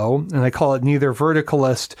below, and I call it neither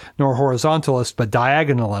verticalist nor horizontalist but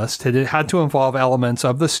diagonalist. It had to involve elements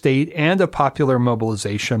of the state and of popular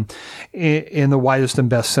mobilization in the widest and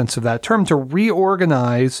best sense of that term to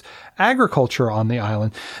reorganize agriculture on the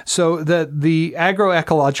island so that the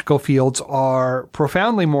agroecological fields are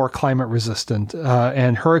profoundly more climate resistant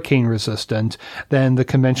and hurricane resistant than the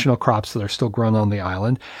conventional crops that are still grown on the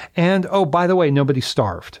island. And, oh, by the way, nobody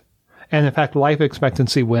starved. And in fact, life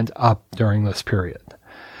expectancy went up during this period.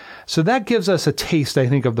 So that gives us a taste, I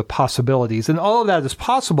think, of the possibilities. And all of that is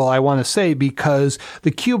possible, I want to say, because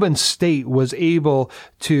the Cuban state was able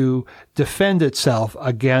to defend itself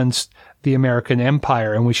against the American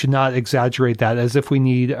empire. And we should not exaggerate that. As if we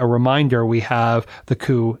need a reminder, we have the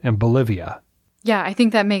coup in Bolivia. Yeah, I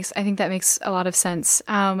think that makes a lot of sense.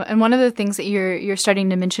 And one of the things that you're starting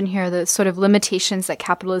to mention here, the sort of limitations that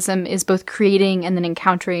capitalism is both creating and then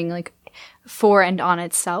encountering, like, for and on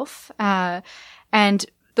itself. And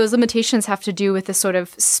those limitations have to do with the sort of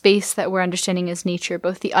space that we're understanding as nature,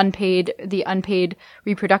 both the unpaid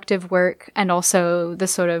reproductive work and also the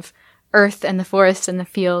sort of earth and the forest and the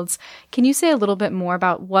fields. Can you say a little bit more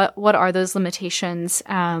about what are those limitations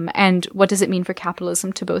and what does it mean for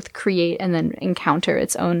capitalism to both create and then encounter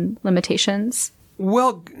its own limitations?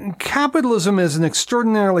 Well, capitalism is an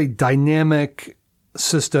extraordinarily dynamic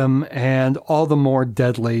system and all the more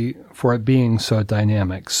deadly for it being so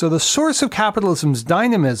dynamic. So the source of capitalism's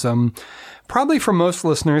dynamism, probably for most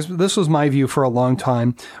listeners, this was my view for a long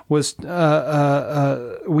time, was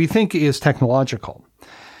we think is technological.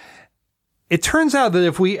 It turns out that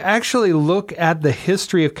if we actually look at the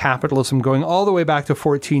history of capitalism going all the way back to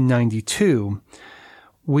 1492,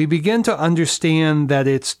 we begin to understand that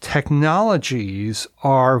its technologies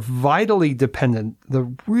are vitally dependent.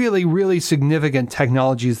 The really, really significant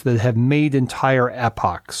technologies that have made entire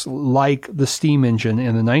epochs, like the steam engine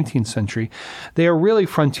in the 19th century, they are really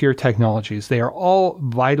frontier technologies. They are all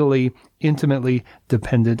vitally, intimately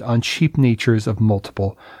dependent on cheap natures of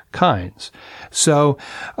multiple kinds. So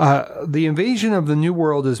the invasion of the New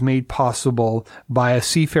World is made possible by a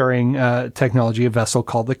seafaring technology, a vessel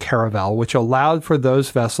called the Caravel, which allowed for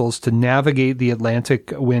those vessels to navigate the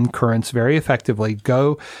Atlantic wind currents very effectively,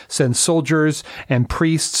 send soldiers and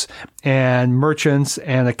priests and merchants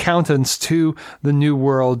and accountants to the New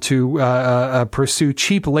World to pursue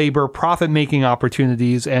cheap labor, profit-making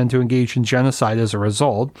opportunities, and to engage in genocide as a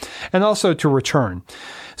result, and also to return.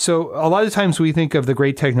 So a lot of times we think of the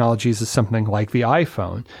great technologies as something like the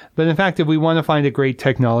iPhone. But in fact, if we want to find a great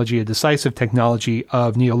technology, a decisive technology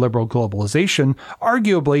of neoliberal globalization,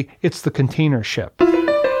 arguably it's the container ship.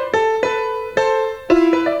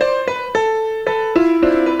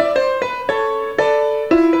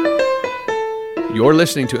 You're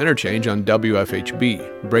listening to Interchange on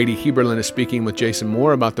WFHB. Brady Heberlin is speaking with Jason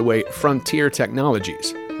Moore about the way frontier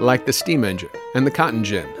technologies, like the steam engine and the cotton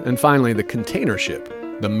gin, and finally the container ship,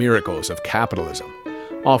 the miracles of capitalism,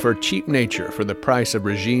 offer cheap nature for the price of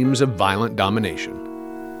regimes of violent domination.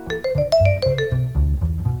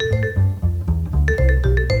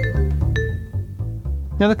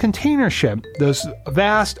 Now, the container ship, those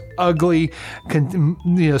vast, ugly,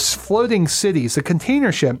 floating cities, the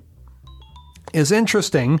container ship is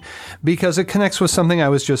interesting because it connects with something I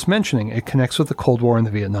was just mentioning. It connects with the Cold War and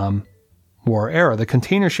the Vietnam War era. The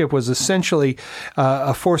container ship was essentially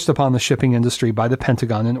forced upon the shipping industry by the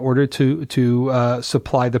Pentagon in order to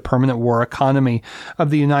supply the permanent war economy of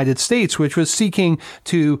the United States, which was seeking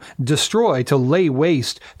to destroy, to lay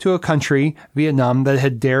waste to a country, Vietnam, that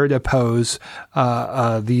had dared oppose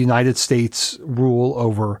the United States rule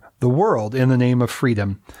over the world in the name of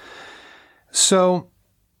freedom. So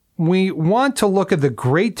we want to look at the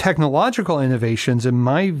great technological innovations, in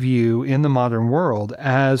my view, in the modern world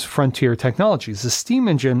as frontier technologies. The steam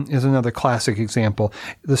engine is another classic example.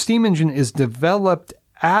 The steam engine is developed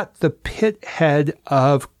at the pit head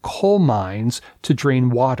of coal mines to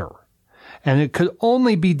drain water. And it could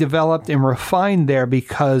only be developed and refined there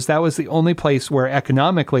because that was the only place where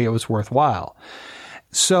economically it was worthwhile.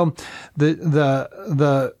 So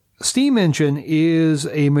the steam engine is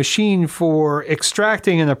a machine for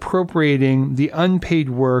extracting and appropriating the unpaid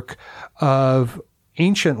work of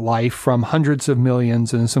ancient life from hundreds of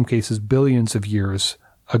millions and in some cases billions of years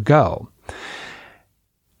ago.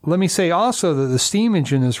 Let me say also that the steam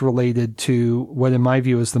engine is related to what, in my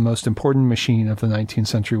view, is the most important machine of the 19th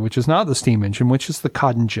century, which is not the steam engine, which is the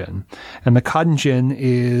cotton gin. And the cotton gin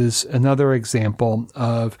is another example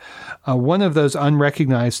of one of those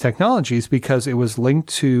unrecognized technologies because it was linked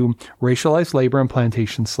to racialized labor and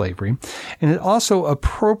plantation slavery. And it also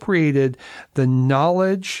appropriated the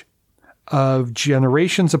knowledge of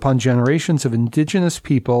generations upon generations of indigenous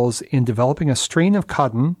peoples in developing a strain of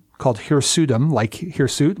cotton called hirsutum, like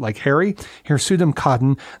hirsute, like hairy, hirsutum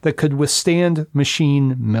cotton that could withstand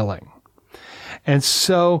machine milling. And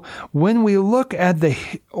so when we look at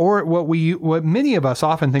what many of us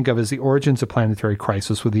often think of as the origins of planetary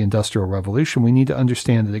crisis with the Industrial Revolution, we need to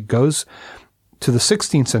understand that it goes to the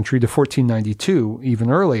 16th century, to 1492, even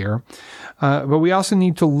earlier. But we also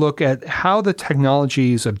need to look at how the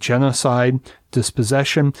technologies of genocide,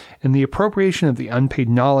 dispossession, and the appropriation of the unpaid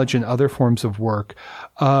knowledge and other forms of work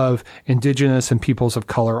of indigenous and peoples of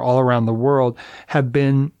color all around the world have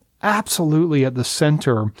been absolutely at the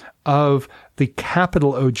center of the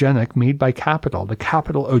capital-ogenic, made by capital, the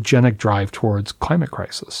capital-ogenic drive towards climate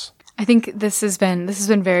crisis. I think this has been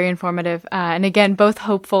very informative, and again, both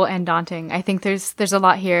hopeful and daunting. I think there's a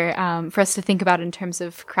lot here for us to think about in terms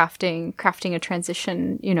of crafting a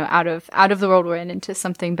transition, out of the world we're in into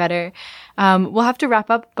something better. We'll have to wrap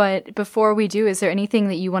up, but before we do, is there anything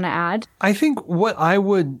that you want to add? I think what I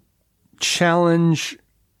would challenge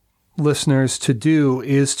listeners to do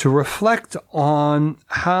is to reflect on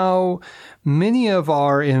how many of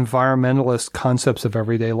our environmentalist concepts of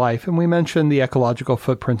everyday life, and we mentioned the ecological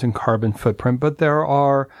footprint and carbon footprint, but there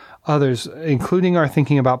are others, including our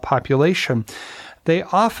thinking about population, they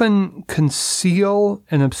often conceal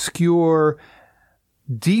and obscure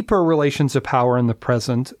deeper relations of power in the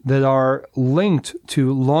present that are linked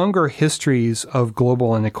to longer histories of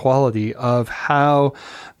global inequality, of how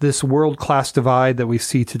this world-class divide that we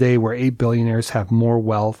see today, where 8 billionaires have more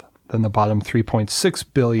wealth than the bottom 3.6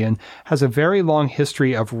 billion, has a very long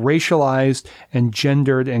history of racialized and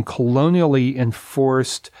gendered and colonially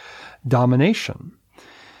enforced domination.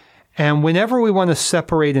 And whenever we want to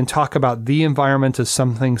separate and talk about the environment as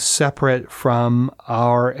something separate from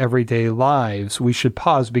our everyday lives, we should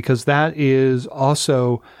pause, because that is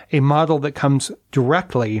also a model that comes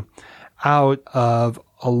directly out of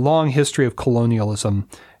a long history of colonialism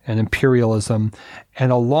and imperialism,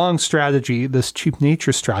 and a long strategy, this cheap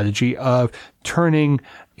nature strategy of turning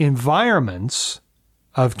environments,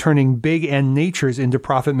 of turning big end natures into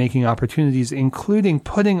profit-making opportunities, including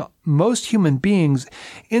putting most human beings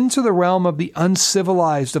into the realm of the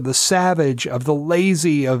uncivilized, of the savage, of the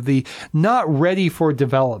lazy, of the not ready for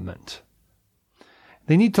development.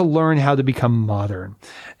 They need to learn how to become modern.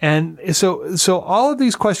 And so all of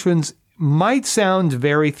these questions might sound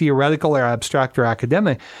very theoretical or abstract or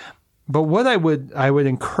academic, but what I would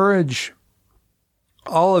encourage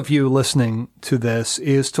all of you listening to this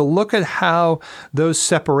is to look at how those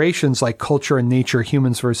separations, like culture and nature,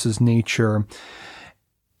 humans versus nature,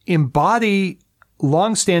 embody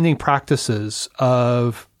longstanding practices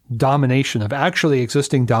of domination, of actually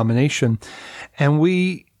existing domination. And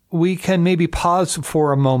we can maybe pause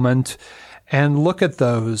for a moment and look at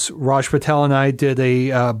those. Raj Patel and I did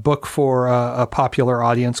a book for a popular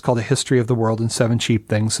audience called A History of the World and 7 Cheap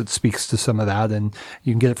Things that speaks to some of that. And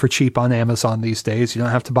you can get it for cheap on Amazon these days. You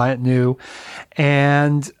don't have to buy it new.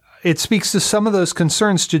 And it speaks to some of those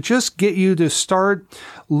concerns to just get you to start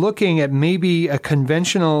looking at maybe a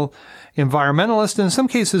conventional environmentalist, and in some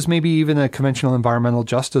cases, maybe even a conventional environmental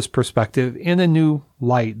justice perspective in a new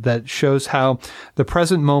light that shows how the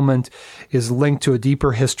present moment is linked to a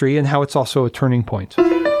deeper history and how it's also a turning point.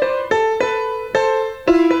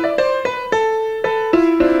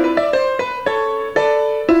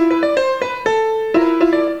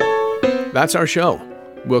 That's our show.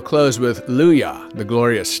 We'll close with Luya, The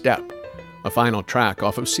Glorious Step, a final track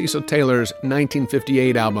off of Cecil Taylor's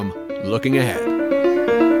 1958 album, Looking Ahead.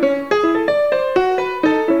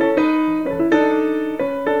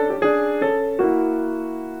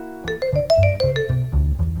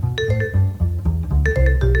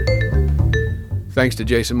 Thanks to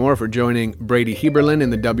Jason Moore for joining Brady Heberlin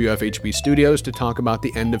in the WFHB studios to talk about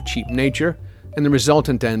the end of cheap nature and the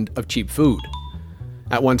resultant end of cheap food,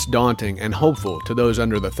 at once daunting and hopeful to those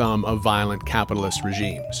under the thumb of violent capitalist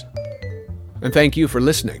regimes. And thank you for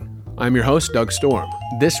listening. I'm your host, Doug Storm.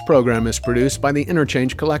 This program is produced by the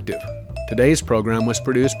Interchange Collective. Today's program was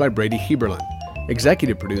produced by Brady Heberlin.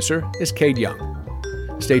 Executive producer is Cade Young.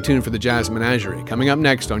 Stay tuned for the Jazz Menagerie, coming up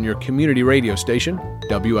next on your community radio station,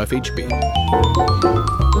 WFHB.